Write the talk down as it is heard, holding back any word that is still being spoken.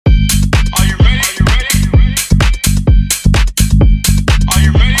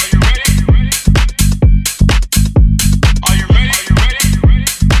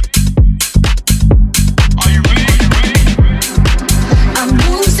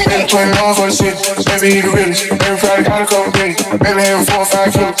putting on for the city. Baby, you the realest. Every Friday got a couple days. Baby, have 4 or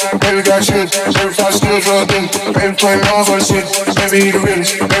 5 kilos. Baby, got chills. Every Friday still drugged in. Baby, putting on for the city. Baby, you the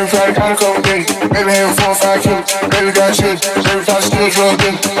realest. Every Friday got a couple days. Baby, have 4 or 5 kilos. Baby, got chills. Every Friday still drugged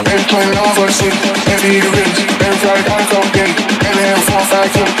in. Baby, putting on for the city. Baby, you the realest. Every Friday got a couple days. Baby, have 4 or 5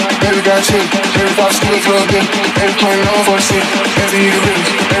 kilos. Baby, got chills. Every Friday still drugged in. Baby, putting on for the city. Baby, you the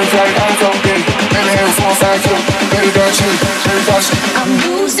realest. Every Friday got a couple days. Baby, have 4 or 5 kilos. Baby, got chills. Every Friday. I'm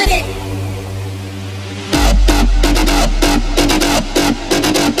losing it.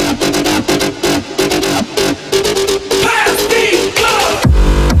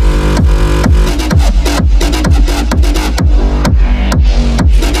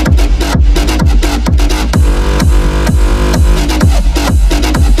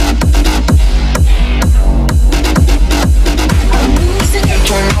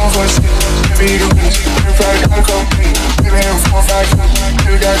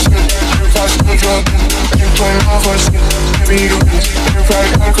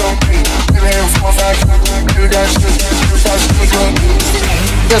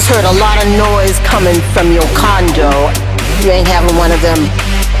 Just heard a lot of noise coming from your condo. You ain't having one of them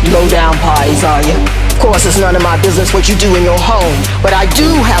low-down parties, are you? Of course, it's none of my business what you do in your home, but I do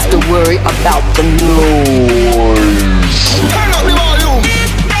have to worry about the noise. Turn up the volume.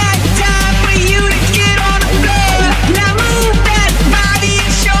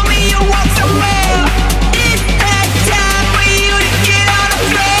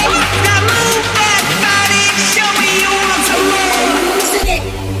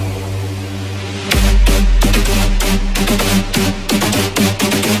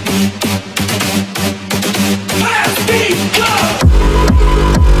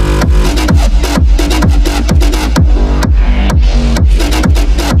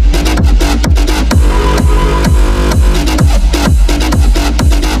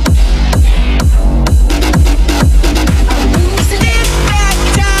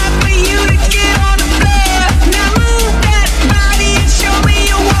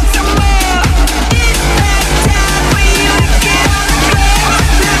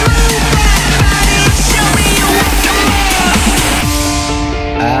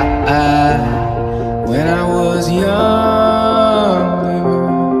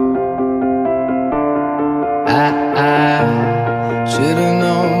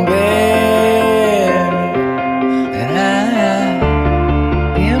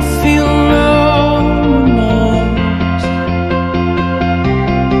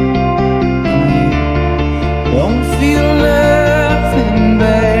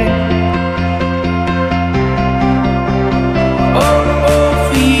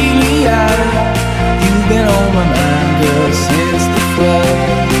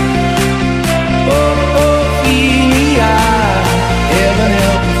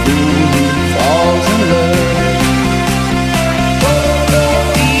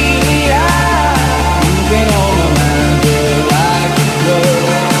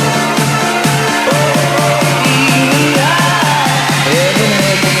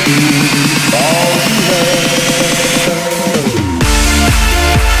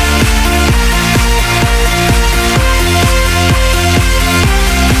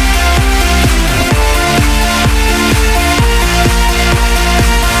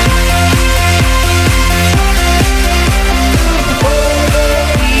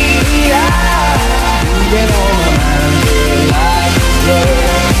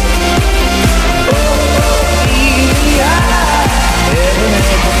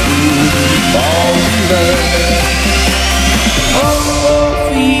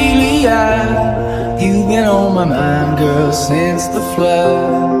 Since the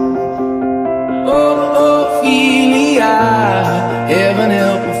flood, oh Ophelia, heaven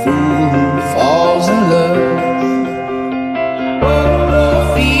help a fool who falls in love.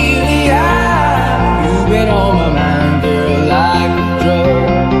 Oh Ophelia, you've been on my mind, girl, like a drug.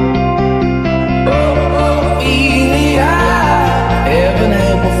 Oh Ophelia, heaven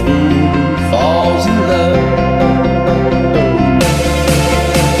help a fool who falls in love.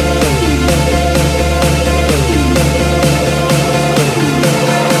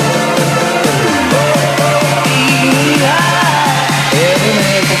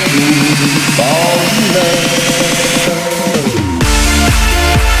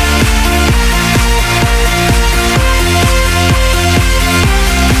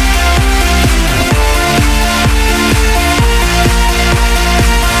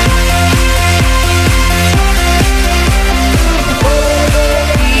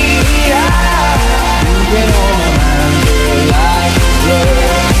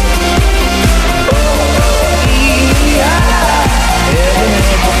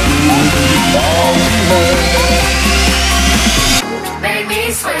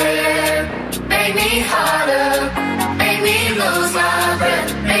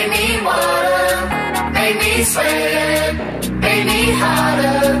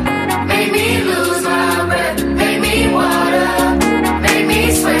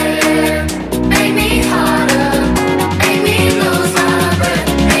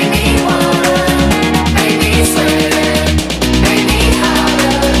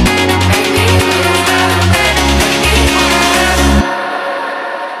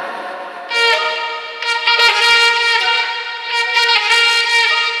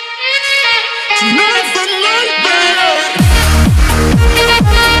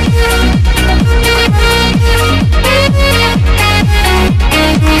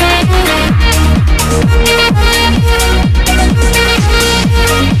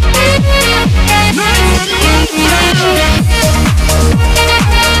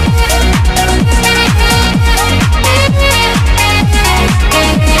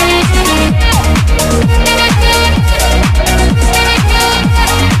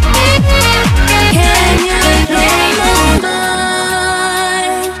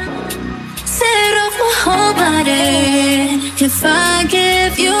 if I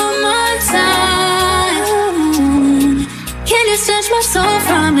give you my time? Can you snatch my soul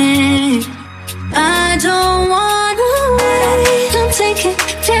from me? I don't wanna wait. Don't take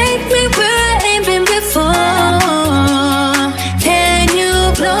me where I ain't been before. Can you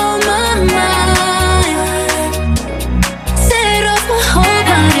blow my mind? Set off my whole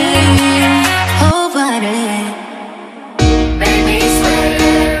body, whole body. Make me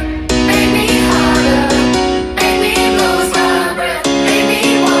sweat, make me harder, make me lose my breath, make me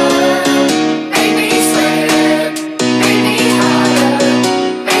wanna, make me sweat, make me harder,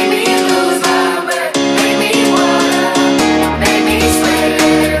 make me lose my breath, make me wanna, make me sweat,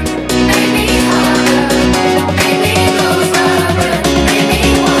 make me harder, make me lose my breath, make me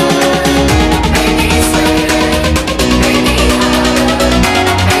wanna, make me sweat, make me harder,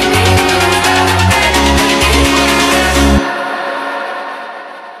 make me lose my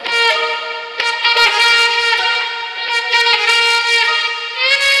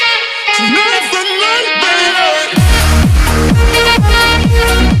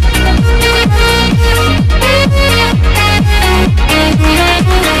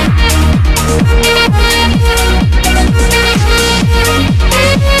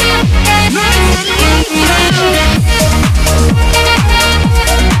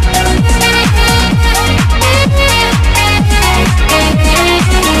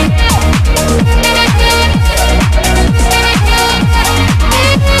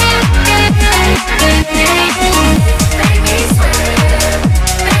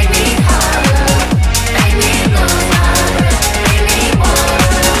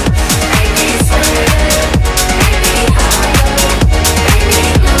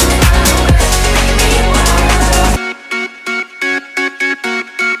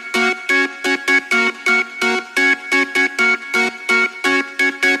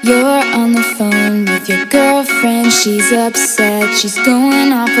You're on the phone with your girlfriend. She's upset. She's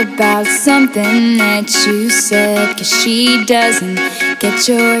going off about something that you said. 'Cause she doesn't get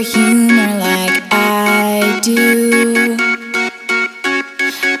your humor like I do.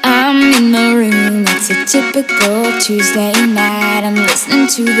 I'm in the room, it's a typical Tuesday night. I'm listening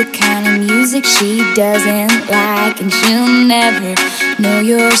to the kind of music she doesn't like. And she'll never know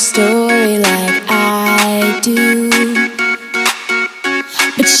your story like I do.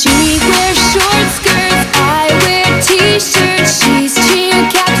 But she wears short skirts, I wear t-shirts. She's cheer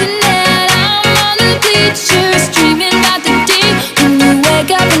captain and I'm on the bleachers, dreaming about the day when you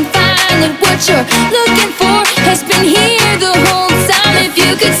wake up and find that what you're looking for has been here the whole time. If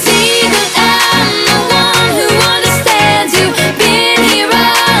you could see that I'm the one who understands you, been here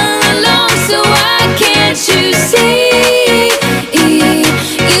all along, so why can't you see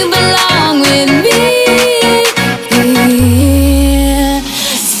you belong with me?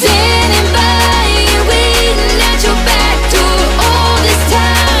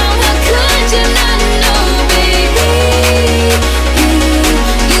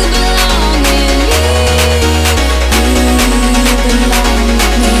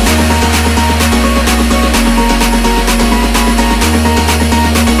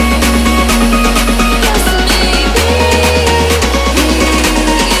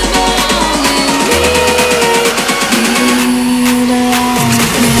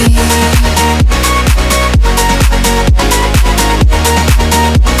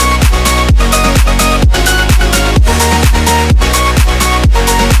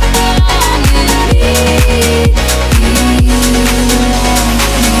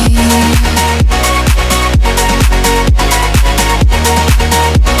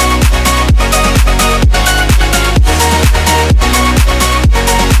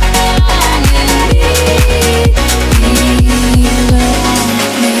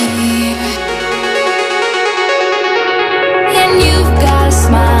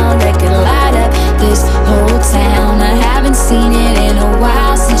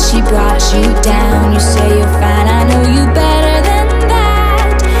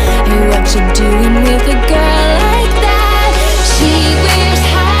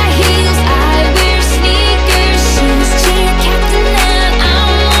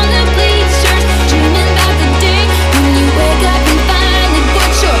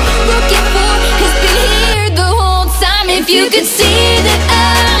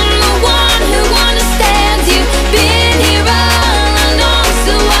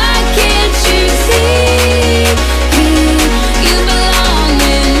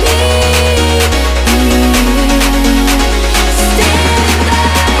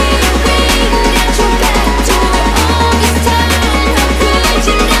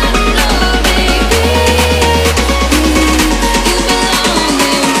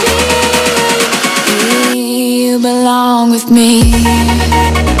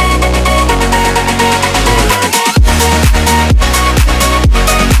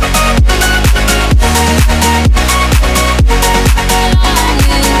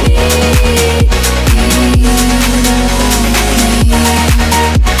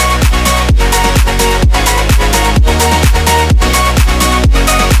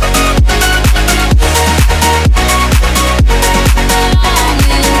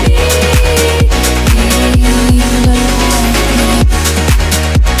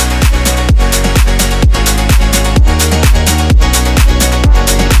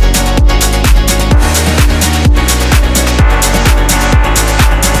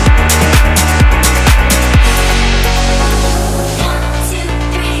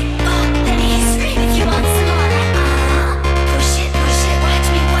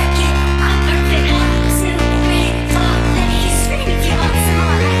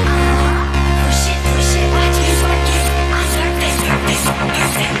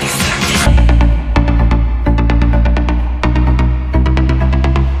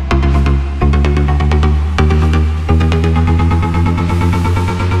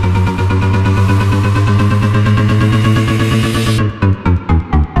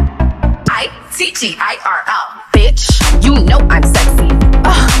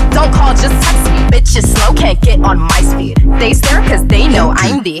 They stare cause they know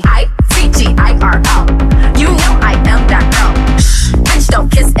I'm the ITGIRL. You know I am that girl. Shh, bitch, don't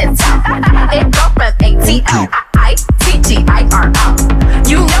kiss and tell. It go from ATL. ITGIRL.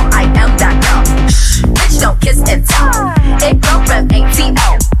 You know I am that girl. Shh, bitch, don't kiss and tell. It go from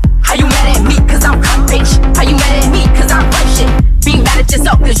ATL. How you mad at me cause I'm hot, bitch? How you mad at me cause I'm run shit? Being mad at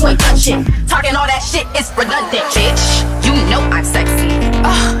yourself cause you ain't done shit. Talking all that shit is redundant, bitch. You know I'm sexy.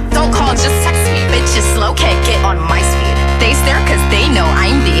 Don't call, just text me. Bitches slow, can't get on my speed. They stare cause they know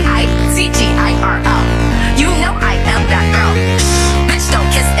I'm the ITGIRL. You know I am that girl. Shh, bitch, don't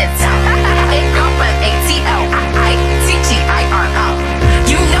kiss and tell. It go from ATL. ITGIRL.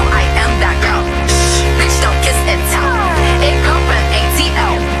 You know I am that girl. Shh, bitch, don't kiss and tell. It go from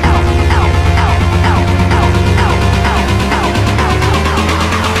ATL.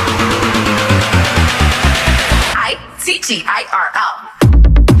 ITGIRL.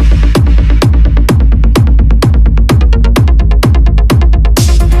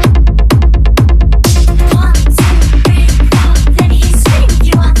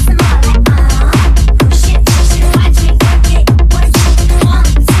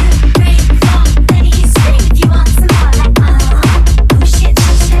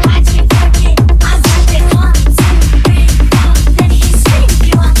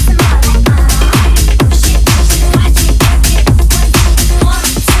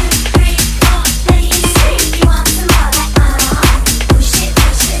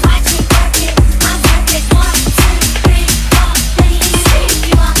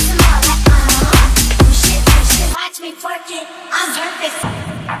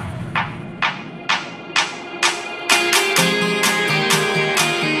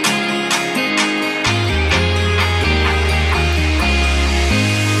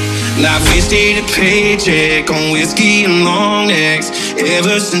 Life wasted a paycheck on whiskey and long necks.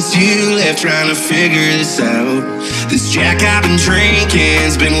 Ever since you left, trying to figure this out. This Jack I've been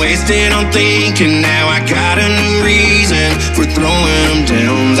drinking's been wasted on thinking. Now I got a new reason for throwing them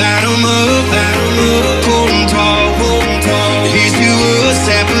down. Light 'em up, hold 'em tall, hold 'em tall. Here's to us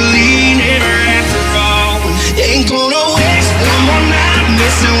happily never after all. Ain't gonna waste one more night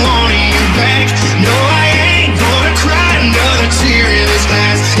missing one of you back. No, I ain't gonna cry another tear in this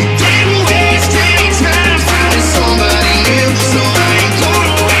glass. Didn't waste any time finding somebody new, so I ain't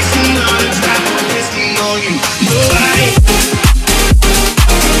gonna waste another drop of whiskey on you. No, I ain't.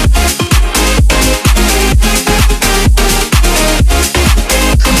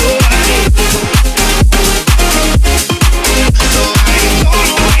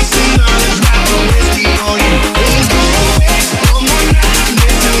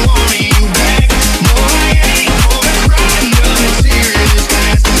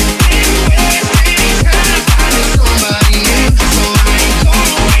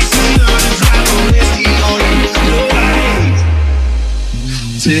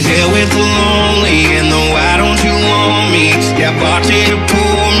 To hell with the lonely and the why don't you want me? Yeah, bartender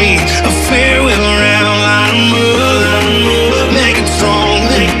pour me a farewell round. Light 'em up, make it strong,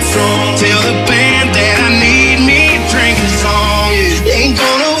 make it strong. Tell the band that I need me a drink and song. Ain't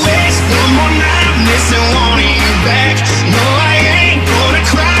gonna waste one more night missing one of you back. No, I ain't gonna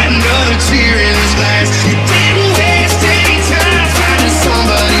cry another tear in this glass. You didn't waste any time finding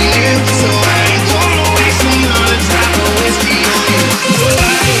somebody new, so I ain't gonna waste another drop of whiskey on you.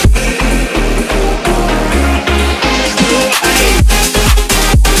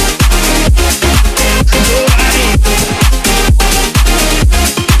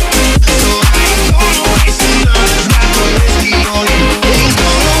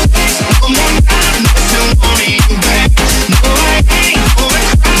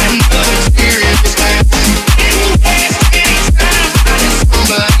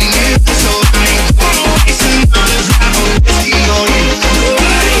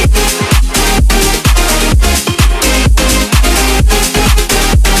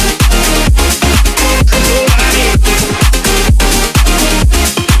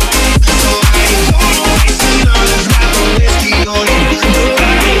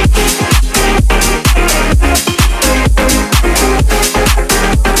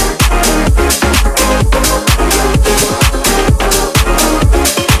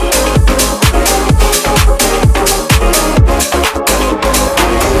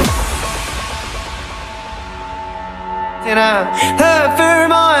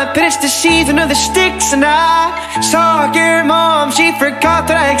 Season of the sticks, and I saw your mom. She forgot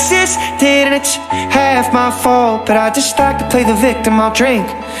that I existed, and it's half my fault, but I just like to play the victim. I'll drink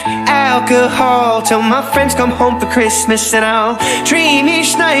alcohol till my friends come home for Christmas, and I'll dream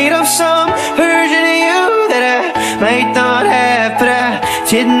each night of some version of you that I might not have, but I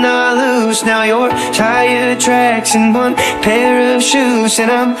did not lose. Now your tire tracks in one pair of shoes, and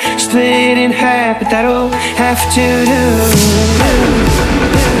I'm split in half, but that'll have to do.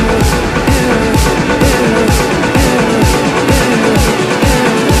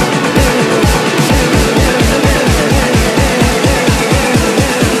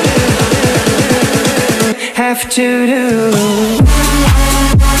 Have to do.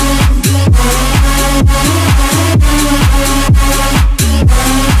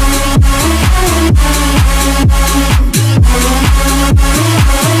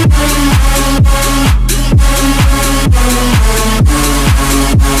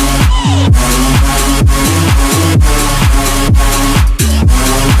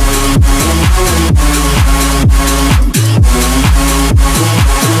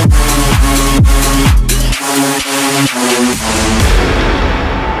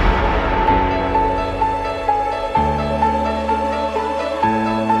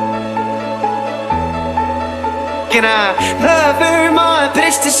 And I love her mom, but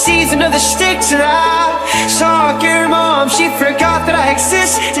it's the season of the sticks. And I saw your mom, she forgot that I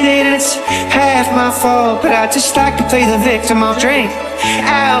existed. And it's half my fault, but I just like to play the victim. I'll drink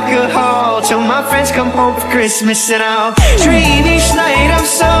alcohol till my friends come home for Christmas. And I'll dream each night of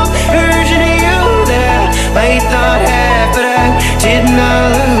some version of you that I might not have, but I did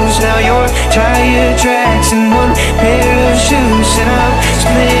not lose. Now your tire tracks in one pair of shoes, and I'm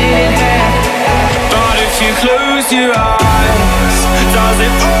split in half. But if you close your eyes, does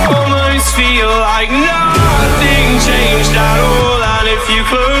it almost feel like nothing changed at all? And if you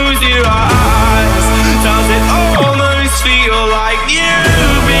close your eyes, does it almost feel like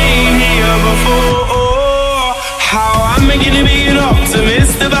you've been here before? How am I gonna be an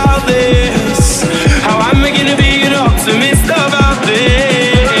optimist about this? How am I gonna be an optimist about this?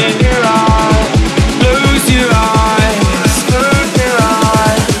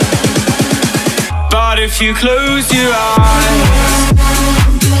 If you close your eyes,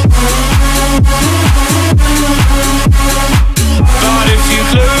 but if you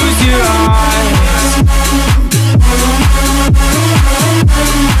close your eyes,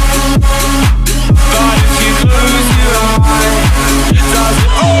 but if you close your eyes, does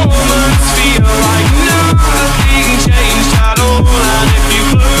it almost feel like nothing changed at all? And if you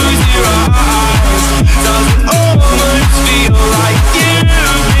close your eyes, does it almost feel like you've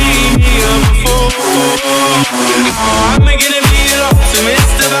been here before? How am I gonna be an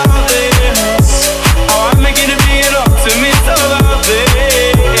optimist about this? How am I gonna be an optimist about this?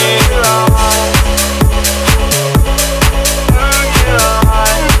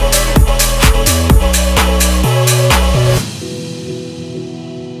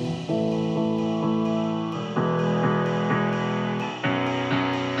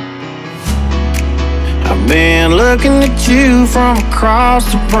 I've been looking at you from across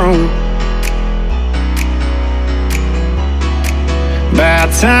the room.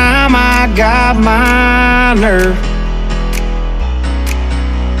 About time I got my nerve.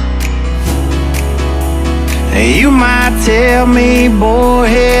 You might tell me, boy,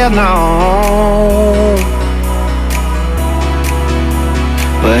 hell no,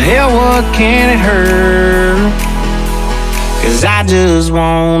 but hell, what can it hurt? 'Cause I just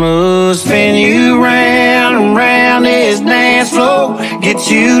wanna spin you round and round this dance floor, get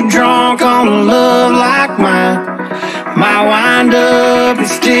you drunk on a love like mine. Might wind up and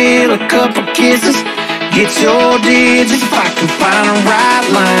steal a couple kisses, get your digits if I can find a right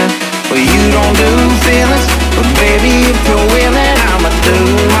line. Well, you don't do feelings, but baby, if you're willing, I'ma do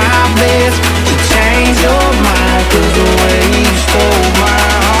my best to change your mind. 'Cause the way you stole my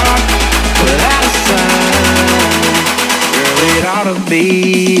heart without a sign, girl, it ought to be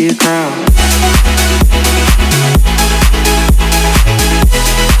a crime.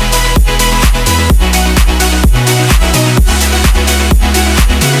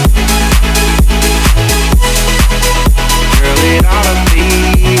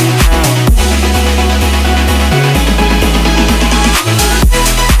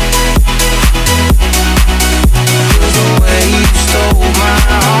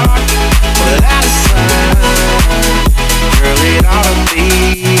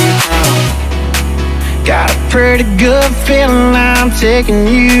 Pretty good feeling I'm taking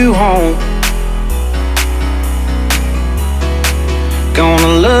you home. Gonna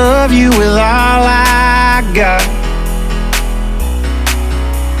love you with all I got.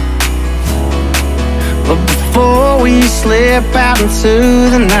 But before we slip out into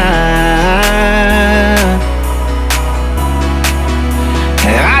the night,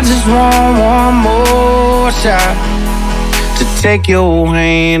 I just want one more shot to take your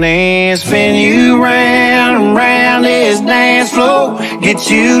hand and spin you round and round this dance floor.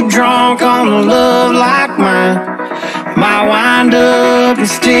 Get you drunk on a love like mine. Might wind up and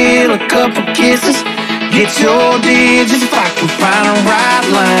steal a couple kisses. Get your digits if I can find a right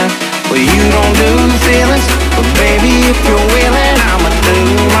line. Well, you don't do feelings, but baby, if you're willing, I'ma do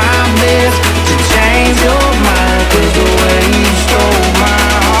my best to change your mind. 'Cause the way you stole my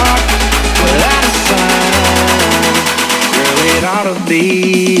heart without a sign, girl, it ought to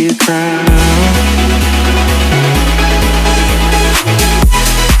be a crime.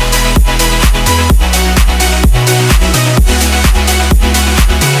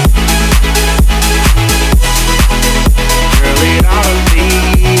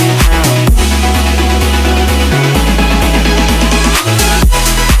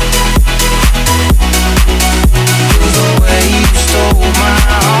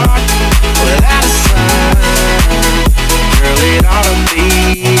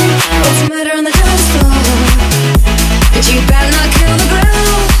 What's the matter on the dance floor? But you better not kill the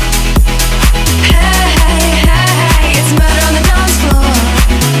groove. Hey, hey, hey, it's a matter on the dance floor.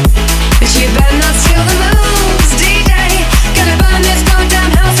 But you better not steal the moves. DJ, gonna burn this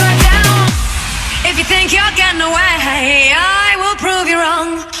goddamn house right down. If you think you're getting away, I will prove you wrong.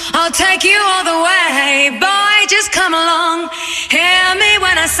 I'll take you all the way. Boy, just come along. Hear me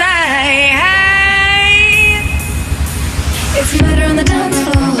when I say, hey. It's a matter on the dance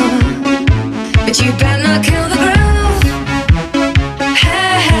floor. But you better not kill the groove.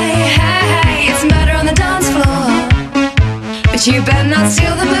 Hey, hey, hey, hey, it's a matter on the dance floor. But you better not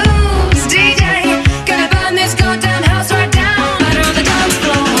steal the moves. DJ, gonna burn this goddamn house right down. Matter on the dance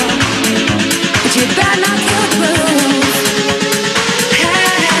floor. But you better not kill the groove.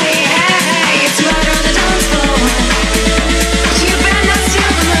 Hey, hey, hey, hey, it's a matter on the dance floor. But you better not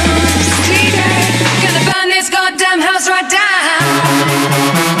steal the moves. DJ, gonna burn this goddamn house right down.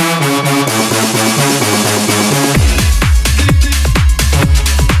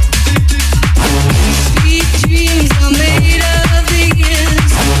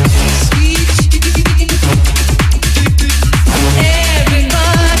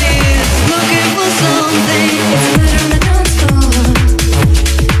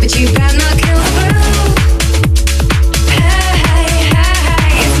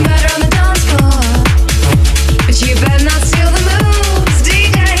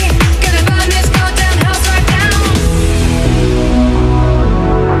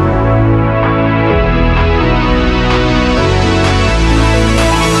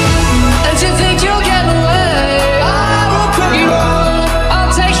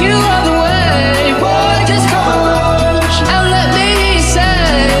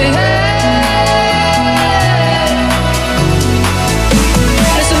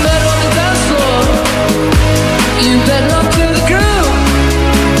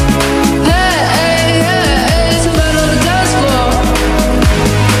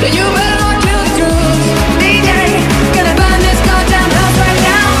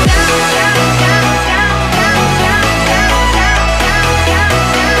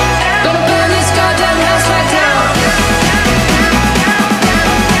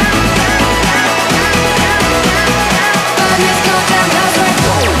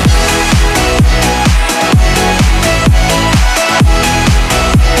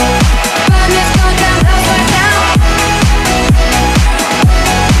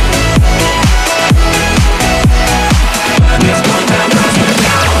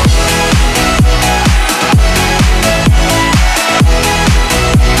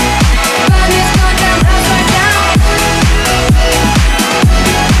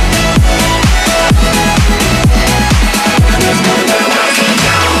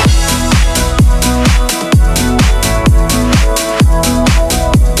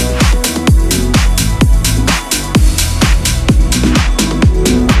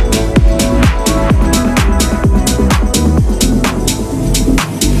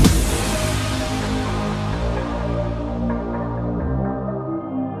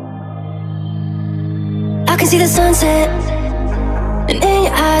 See the sunset, and in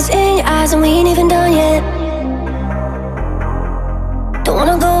your eyes, and we ain't even done yet. Don't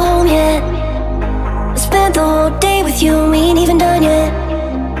wanna go home yet. I spent the whole day with you, and we ain't even done yet.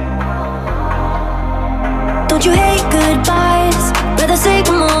 Don't you hate goodbyes? Rather say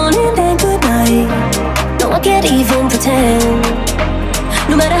good morning than good night. No, I can't even pretend.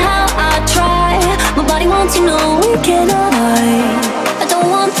 No matter how I try, my body wants to know we cannot hide. I don't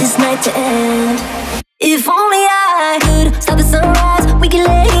want this night to end. If only I could stop the sunrise, we can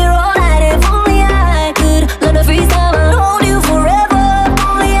lay here all night. If only I could learn to freeze time and hold you forever. If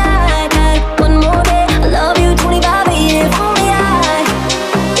only I had one more day, I love you 25 years. If only I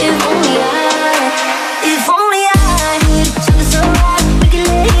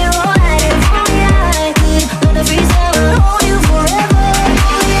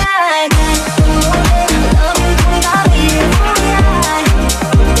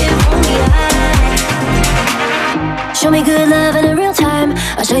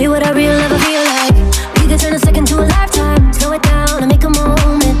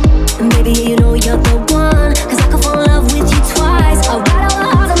me, you know you're the one. Cause I could fall in love with you twice. I'll ride all the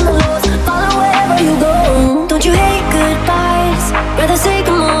highs and the lows, follow wherever you go. Don't you hate goodbyes? Rather say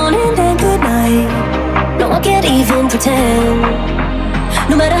good morning than good night. No, I can't even pretend.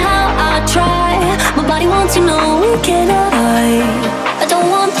 No matter how I try, my body wants to know we cannot hide. I don't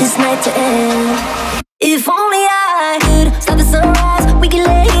want this night to end. If only I could stop the sunrise, we could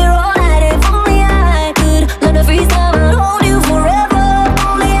lay here all night. If only I could learn to freeze time and hold you forever. If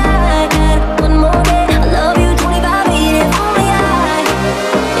only I had one more day, I love you 25/8.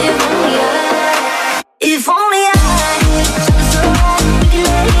 If only I could stop the sunrise, we could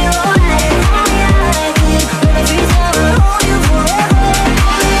lay here all night. If only I could learn to freeze time and hold you forever. If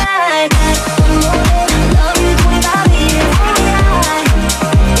only I had one more day, I love you 25/8.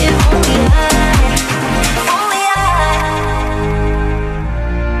 If only I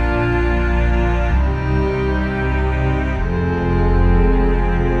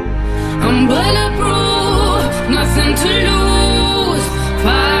I'm bulletproof, nothing to lose.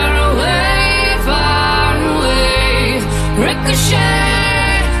 Far away,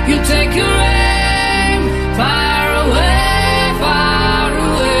 ricochet. You take your aim. Far away.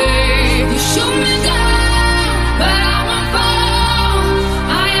 You shoot me down, but I won't fall.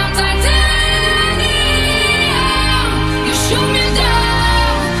 I am titanium. You shoot me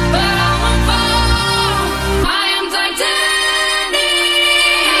down, but I won't fall. I am titanium.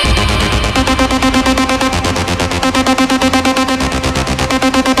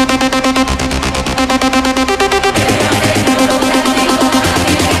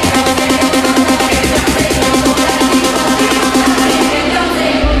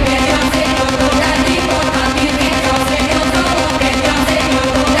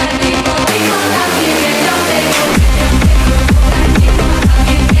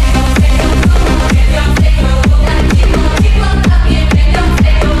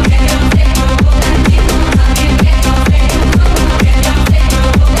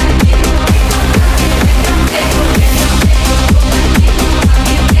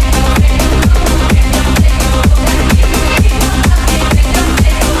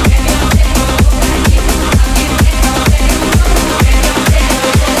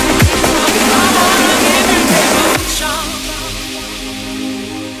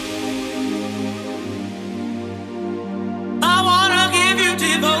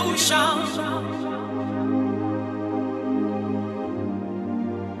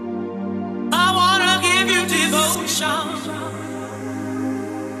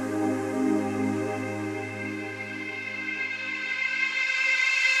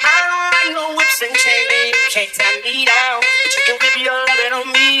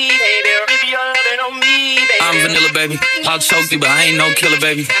 I'll choke you, but I ain't no killer,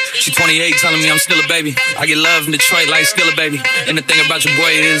 baby. She 28, telling me I'm still a baby. I get love in Detroit like Skilla, baby. And the thing about your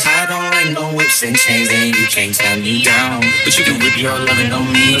boy is I don't like no whips and chains, and you can't tie me down. But you can whip your lovin'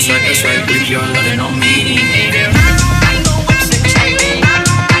 on me. That's right. Whip your lovin' on me.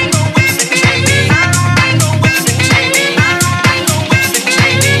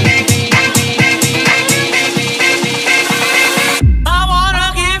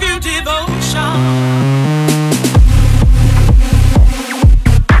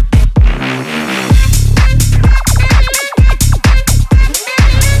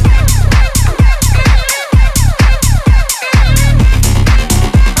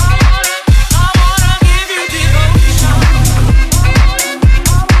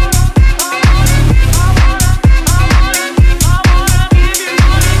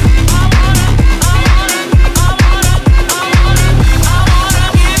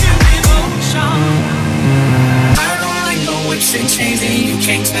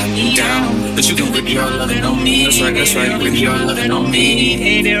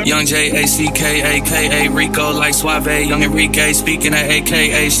 Young J-A-C-K, a.k.a. Rico, like Suave. Young Enrique, speaking at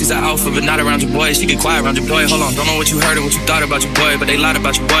a.k.a. She's an alpha, but not around your boy. She get quiet around your boy. Hold on, don't know what you heard or what you thought about your boy, but they lied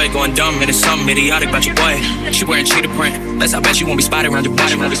about your boy. Going dumb, and it's something idiotic about your boy. She wearing cheetah print. Let's I bet you won't be spotted around your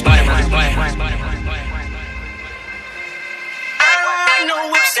body. Won't be spotted around your boy. I know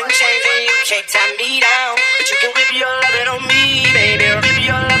whips and chains, and you can't tie me down. But you can whip your lovin' on me, baby. Whip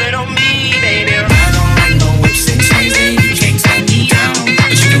your lovin' on me, baby. I don't like no whips and chains, and you can't tie me down.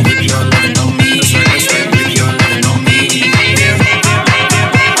 But you can whip your lovin' on me. That's right. Whip your lovin' on me, baby.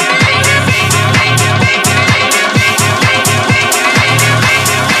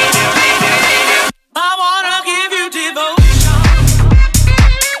 I wanna give you devotion.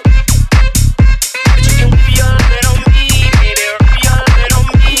 But you can whip your lovin' on me, baby. Whip your lovin' on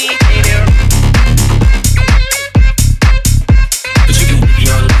me, baby. But you can whip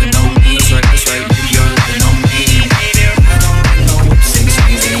your lovin' on me.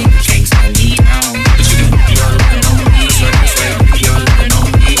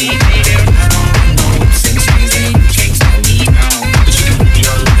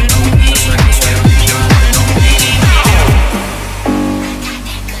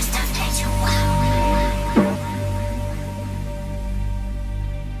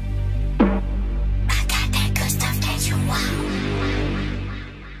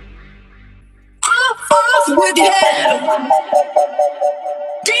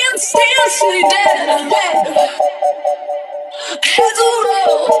 Stand till you're dead. Head to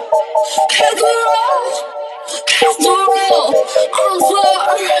roll, head to roll, head to roll on the floor.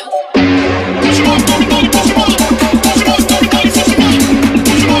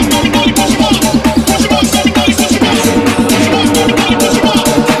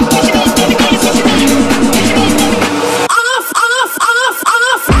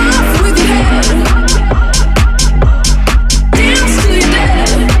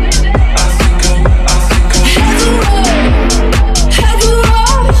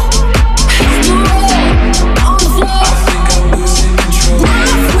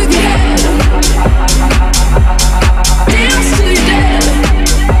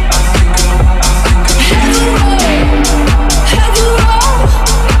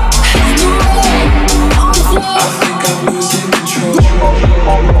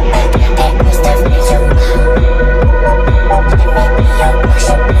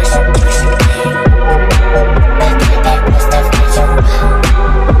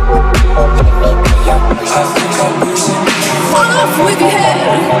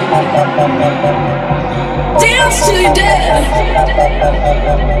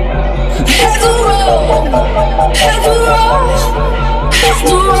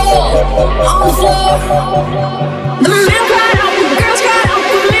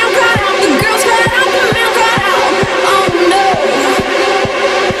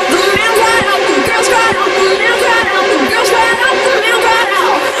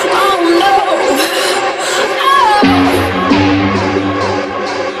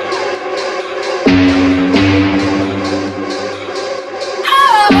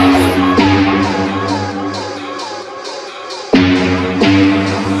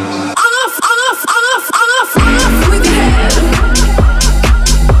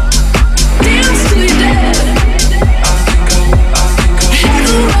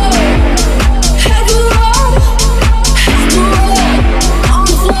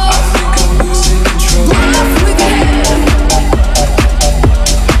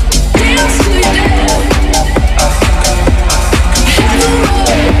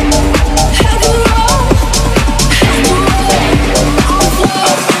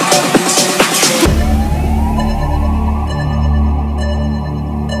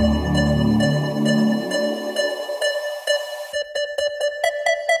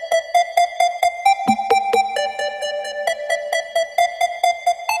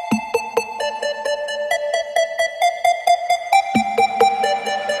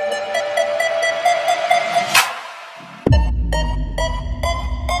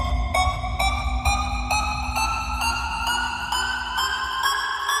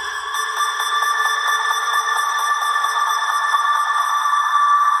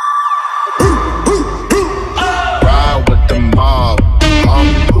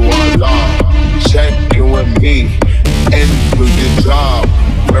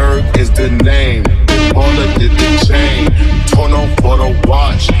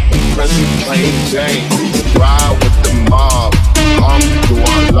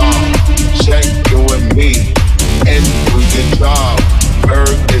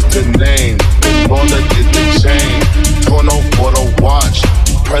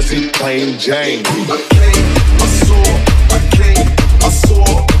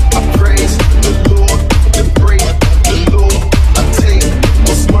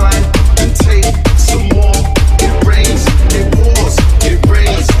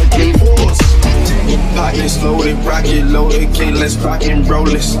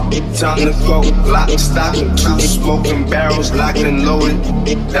 Time to go, lock, stock, and two smoking barrels locked and loaded.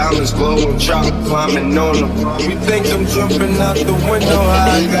 Diamonds glowing, drop, climbing on them. You think I'm jumping out the window?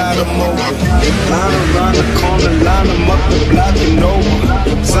 I got them open. Line around the corner, line them up the block and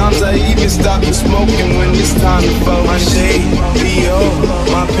over. Sometimes I even stop the smoking when it's time to fall. My shade, P.O.,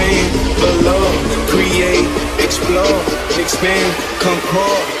 my pain, for love. Create, explore, expand,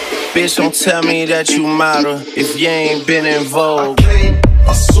 concord. Bitch, don't tell me that you model if you ain't been in vogue.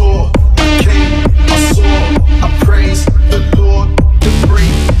 I saw, I came, I saw, I praise the Lord, the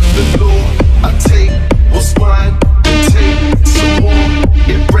break, the Lord, I take what's mine, and take some more.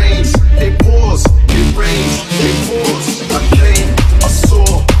 It rains, it pours, it rains, it pours. I came, I saw,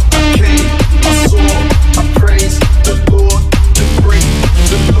 I came, I saw, I praise the Lord, the break,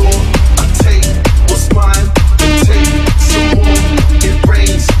 the Lord, I take what's mine, and take some more. It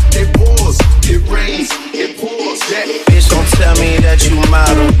rains, it pours, it rains, it pours. That bitch don't tell me that you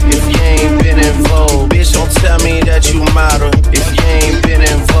model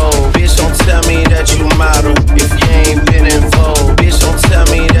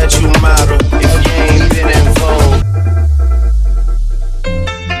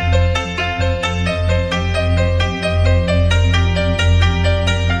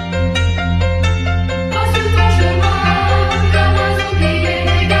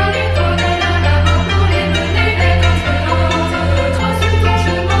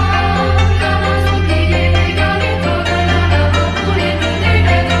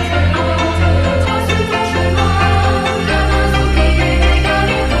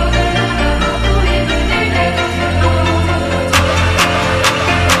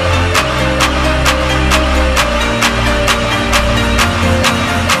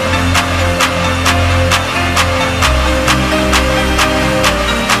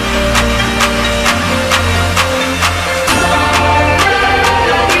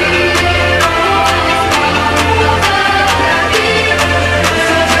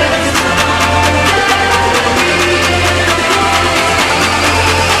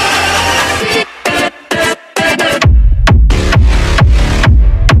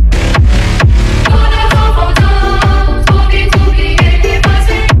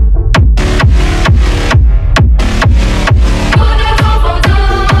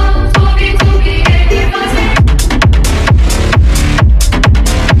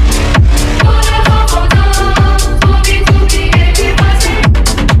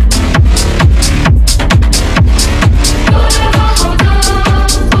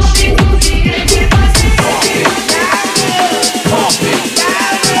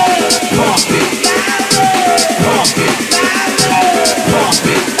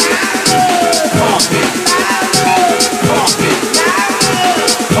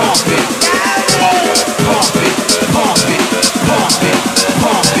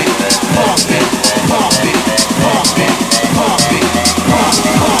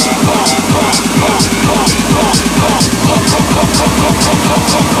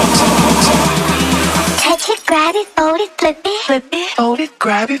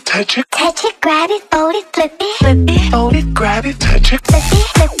grab it, touch it, grab it, fold it, flip it, fold it, grab it, touch it, flip it,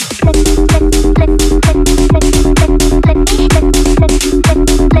 flip, flip, flip, flip, flip, flip,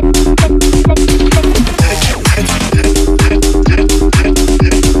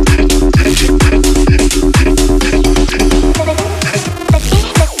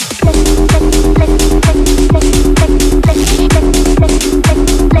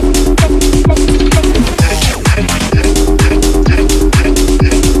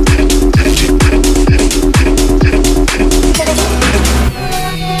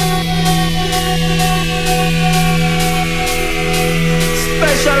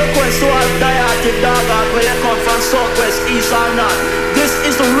 Southwest, east or north. This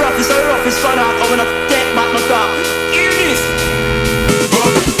is the roughest fun out. I'm gonna take back my dog. Hear this.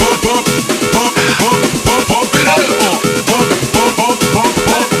 Pump it up. Pump it up. Pump it up.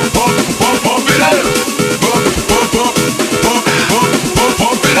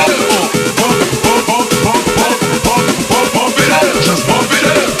 Pump it up. Just pump it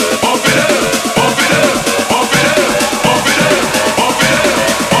up. Pump it up. Pump it up. Pump it up. Pump it up. Pump it up. Pump it up.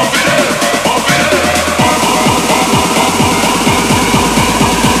 Pump it up.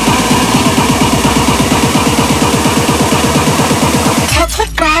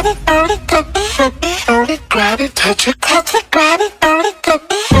 grab it, fold it, flip it, Fold it, grab it, touch it, touch it, grab it, fold it, flip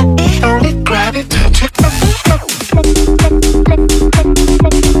it, fold it, grab it, touch it, flip it, flip, flip, flip, flip,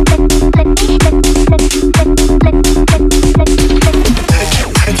 flip,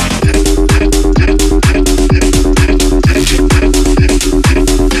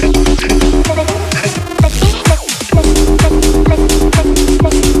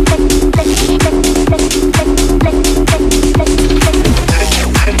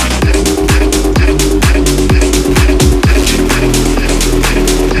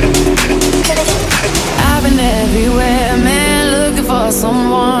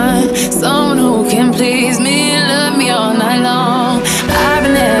 someone who can please me and love me all night long. I've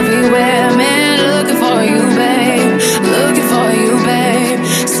been everywhere, man, looking for you, babe. Looking for you, babe.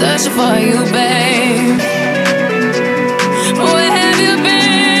 Searching for you, babe. Where have you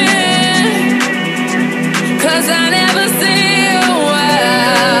been? 'Cause I never see you.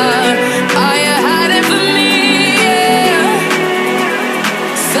 Are you hiding from me? Yeah.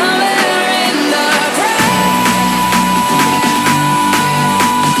 Somewhere in the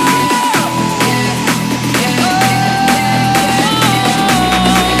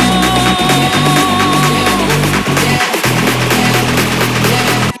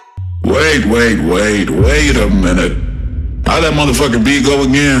Wait a minute. How'd that motherfucking beat go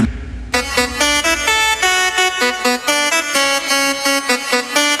again?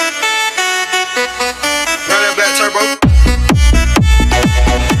 Run that back, turbo.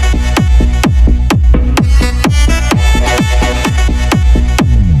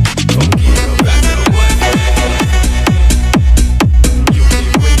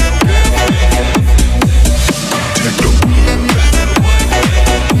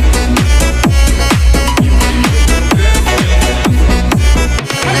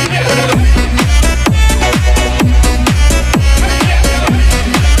 Hey,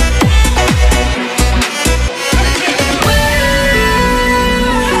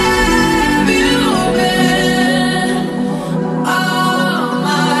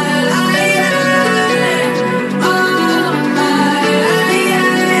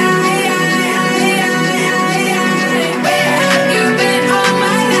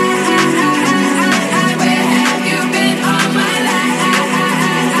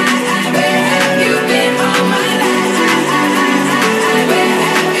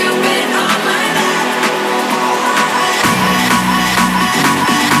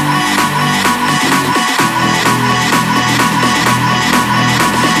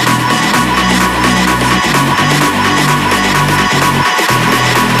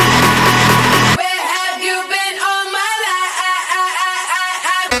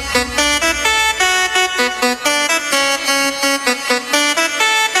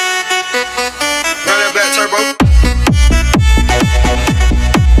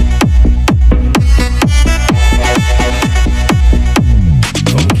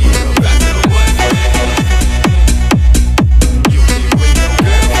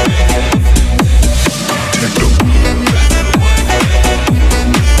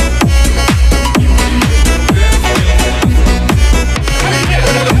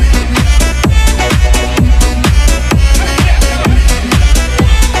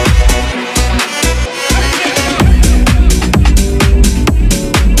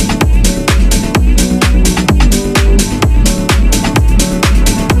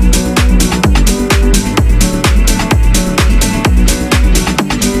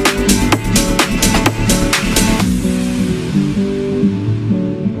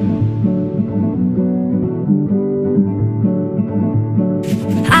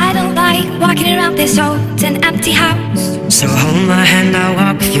 this old and empty house. So hold my hand, I'll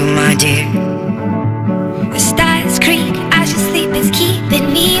walk with you, my dear. The stars creak as you sleep, it's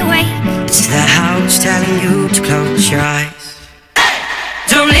keeping me awake. It's the house telling you to close your eyes.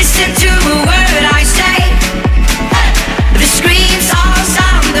 Don't listen to a word I say. The screams all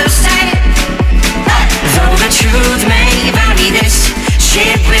sound the same. Though the truth may vary, this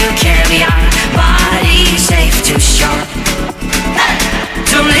ship will carry our bodies safe to shore.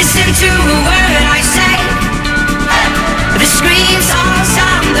 Don't listen to a word I say. The screams all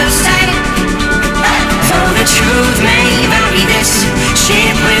sound the same. Though the truth may vary, this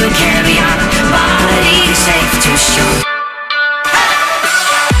ship will carry our bodies safe to shore.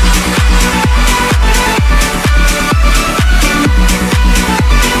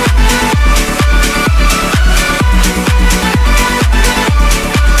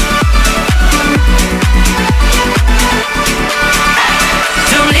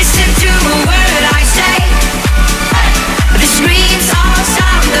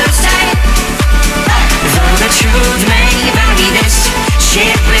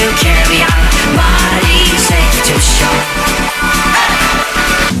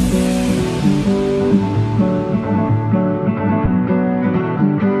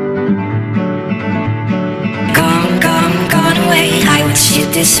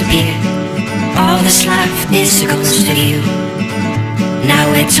 Disappear. All that's left is a ghost of you. Now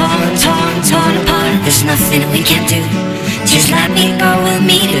we're torn apart. There's nothing we can do. Just let me go, we'll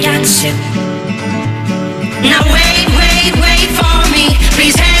meet again soon. Now wait for me.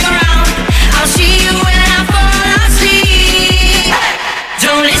 Please hang around. I'll see you when I fall asleep.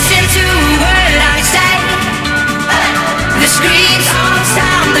 Don't listen to a word I say. The screams all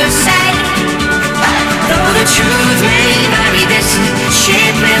sound the same. Though the truth may vary, this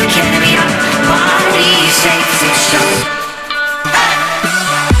ship will carry our bodies safe to shore.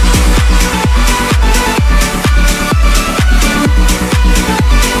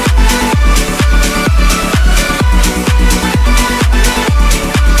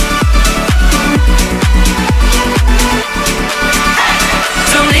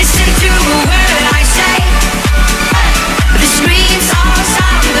 Don't listen to a word I say. The screams all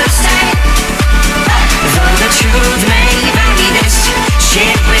sound the same. Though the truth may vary, this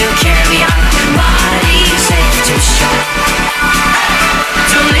ship will carry our bodies safe to shore.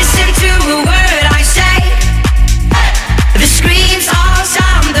 Don't listen to a word I say. The screams all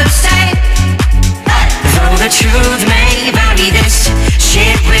sound the same. Though the truth may vary, this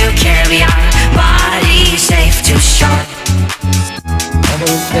ship will carry our bodies safe to shore.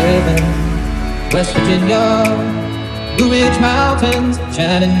 Almost heaven, West Virginia, Blue Ridge Mountains,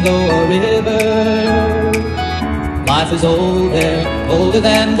 Shenandoah River. Life is old there, older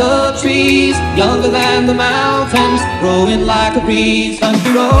than the trees, younger than the mountains, growing like a breeze.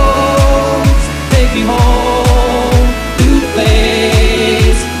 Country roads take me home to the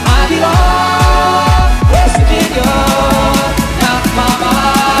place I belong. West Virginia, now mama,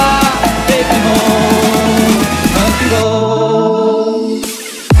 take me home. Country roads,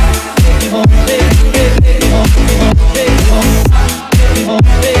 take me home, take me home, take me home, take me home, take me home,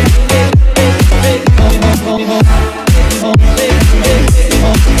 take me home, take me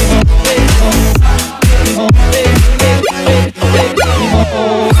home, take me home.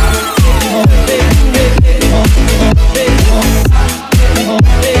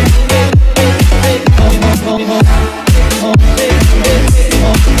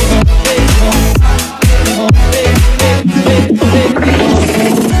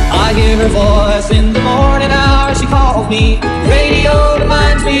 I hear her voice in the morning hour, she calls me. Radio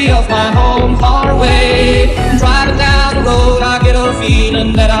reminds me of my home far away. Driving down the road, I get a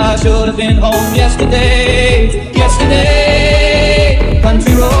feeling that I should have been home yesterday. Yesterday,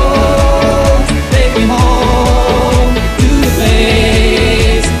 country roads take me home to the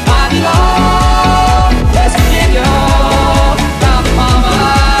place I belong. West Virginia, down to mama,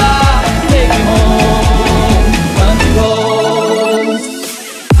 take me home. Country roads,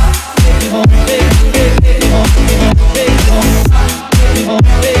 take me home, take me home, take me home, take me home, take me home, take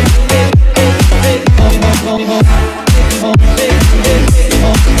me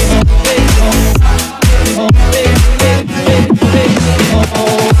home.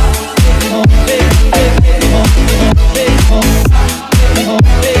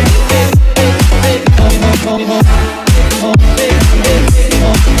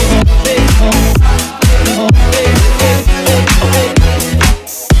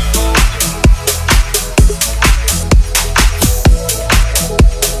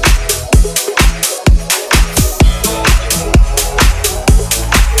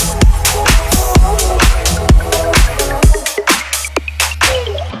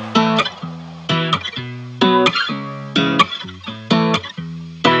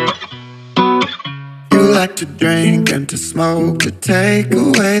 to drink and to smoke to take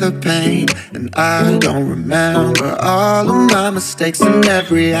away the pain. And I don't remember all of my mistakes, and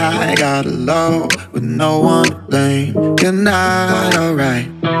every high got a low with no one to blame. You're not alright,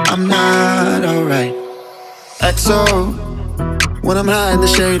 I'm not alright. XO, when I'm high in the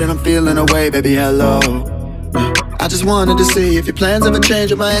shade and I'm feeling away, baby, hello. I just wanted to see if your plans ever change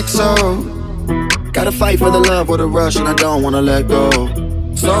with my XO. Gotta fight for the love or the rush, and I don't wanna let go.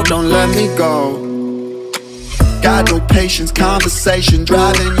 So don't let me go. Got no patience, conversation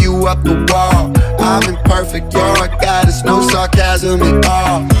driving you up the wall. I'm imperfect, you're a goddess, no sarcasm at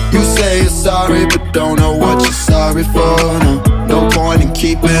all. You say you're sorry, but don't know what you're sorry for. No point in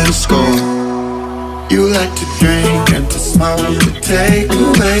keeping a score. You like to drink and to smoke to take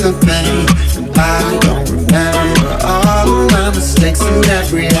away the pain. And I don't remember all of my mistakes, and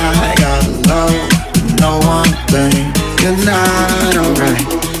every high got low. No one to blame. You're not alright,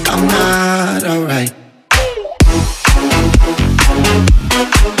 I'm not alright.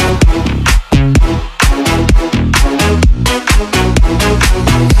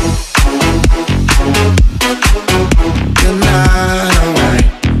 You're not alright,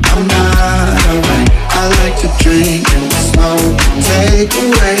 I'm not alright. I like to drink and smoke to take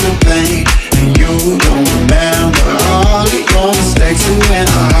away the pain. And you don't remember all of your mistakes, and when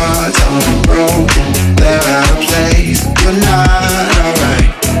our hearts are broken, they're out of place. You're not alright,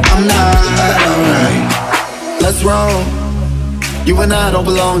 I'm not alright. Let's roll. You and I don't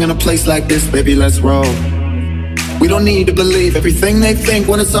belong in a place like this, baby, let's roll. We don't need to believe everything they think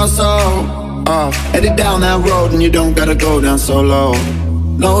when it's all so headed down that road, and you don't gotta go down so low.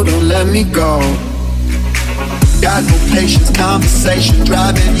 No, don't let me go. Got no patience, conversation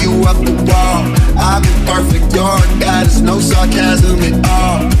driving you up the wall. I'm imperfect, you're a goddess, no sarcasm at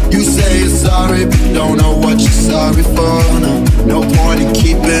all. You say you're sorry, but don't know what you're sorry for. No point in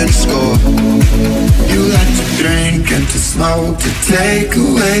keeping score. You like to drink and to smoke to take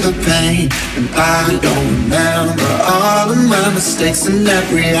away the pain. And I don't remember all of my mistakes, and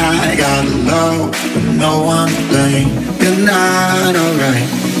every high got a low with no one to blame. You're not alright,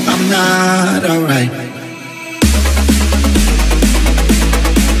 I'm not alright.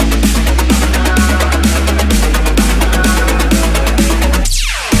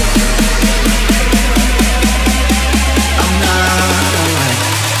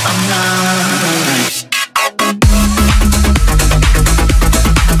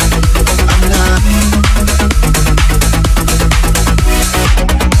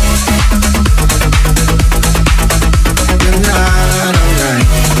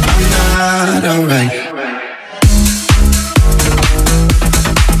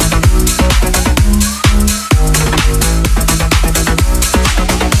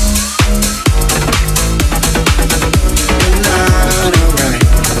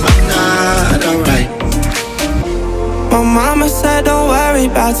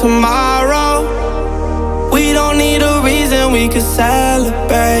 Tomorrow, we don't need a reason, we could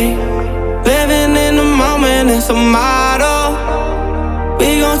celebrate. Living in the moment, it's a motto.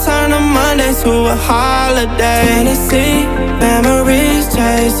 We gon' turn a Monday to a holiday. Tennessee, memories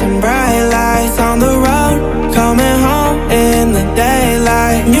chasing bright lights on the road, coming home in the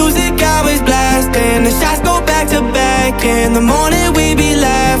daylight. Music always blasting, the shots go back to back. In the morning we be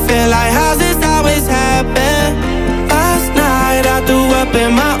laughing like how's this always happen? Last night I threw up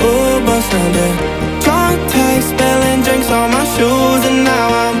in my Uber Sunday. Drunk text, spilling drinks on my shoes, and now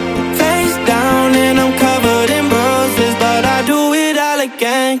I'm face down and I'm covered in bruises. But I do it all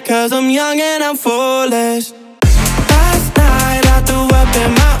again, cause I'm young and I'm foolish. Last night I threw up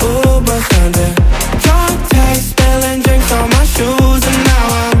in my Uber Sunday. Drunk text, spilling drinks on my shoes, and now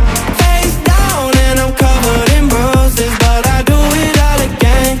I'm face down and I'm covered in bruises. But I do it all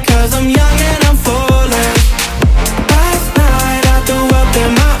again, cause I'm young and I'm foolish.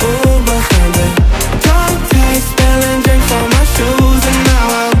 In my Uber Sunday, drunk text, spilling drinks on my shoes, and now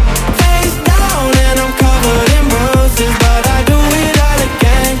I'm face down and I'm covered in bruises. But I do it all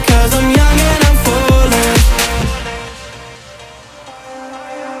again, cause I'm young and I'm foolish.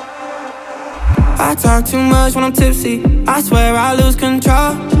 I talk too much when I'm tipsy, I swear I lose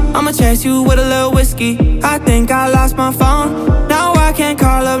control. I'ma chase you with a little whiskey, I think I lost my phone. Now I can't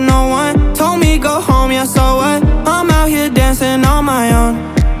call up no one, told me go home, yeah, so what? I'm out here dancing on my own.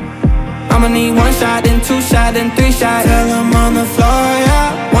 I'ma need one shot, then two shot, then three shot. Till I'm on the floor,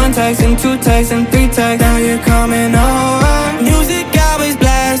 yeah. One text and two texts and three texts. Now you're coming over. Music always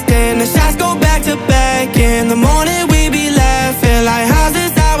blasting, the shots go back to back. In the morning we be laughing like how's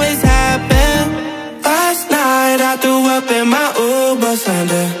this always happen? Last night I threw up in my Uber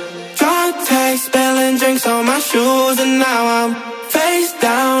Sunday. Drunk text, spilling drinks on my shoes, and now I'm face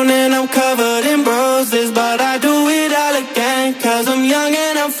down and I'm covered in bruises. But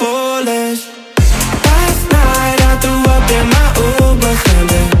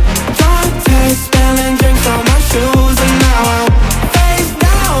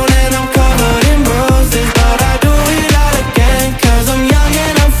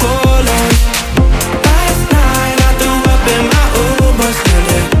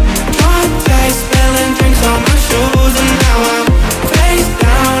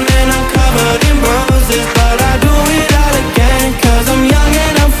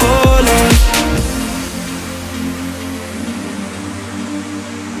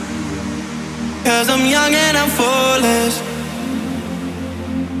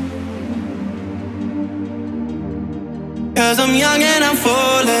 'cause I'm young and I'm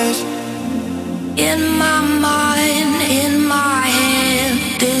foolish. In my mind, in my head,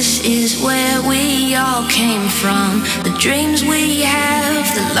 this is where we all came from. The dreams we have,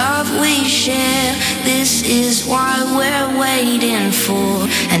 the love we share, this is what we're waiting for.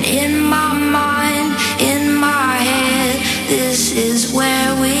 And in my mind, in my head, this is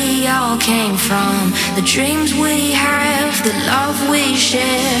where we all came from. The dreams we have, the love we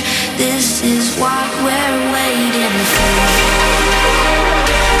share, this is what we're waiting for.